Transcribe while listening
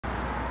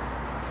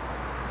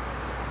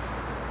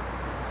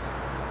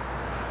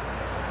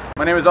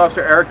My name is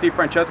Officer Eric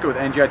DeFrancesco with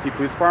NJIT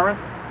Police Department.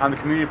 I'm the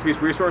Community Police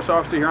Resource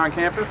Officer here on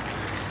campus.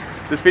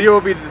 This video will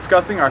be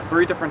discussing our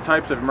 3 different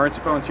types of emergency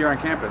phones here on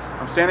campus.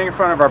 I'm standing in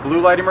front of our blue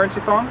light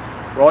emergency phone,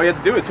 where all you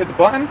have to do is hit the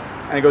button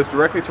and it goes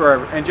directly to our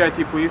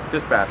NJIT Police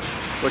Dispatch,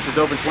 which is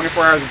open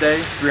 24 hours a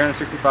day,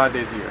 365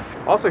 days a year.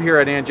 Also here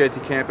at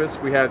NJIT campus,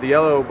 we have the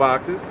yellow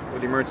boxes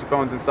with the emergency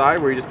phones inside,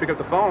 where you just pick up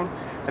the phone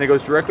and it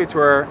goes directly to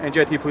our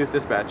NJIT Police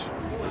Dispatch.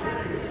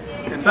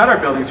 Inside our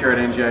buildings here at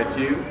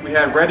NJIT, we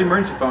have red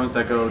emergency phones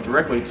that go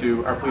directly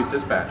to our police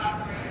dispatch.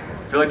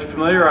 If you'd like to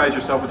familiarize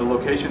yourself with the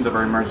locations of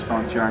our emergency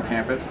phones here on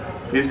campus,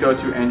 please go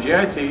to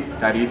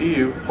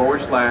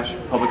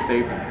njit.edu/public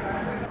safety.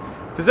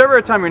 If there's ever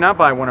a time you're not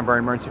by one of our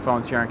emergency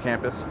phones here on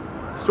campus,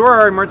 store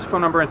our emergency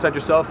phone number inside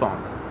your cell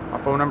phone. Our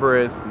phone number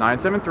is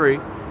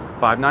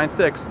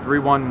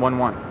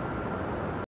 973-596-3111.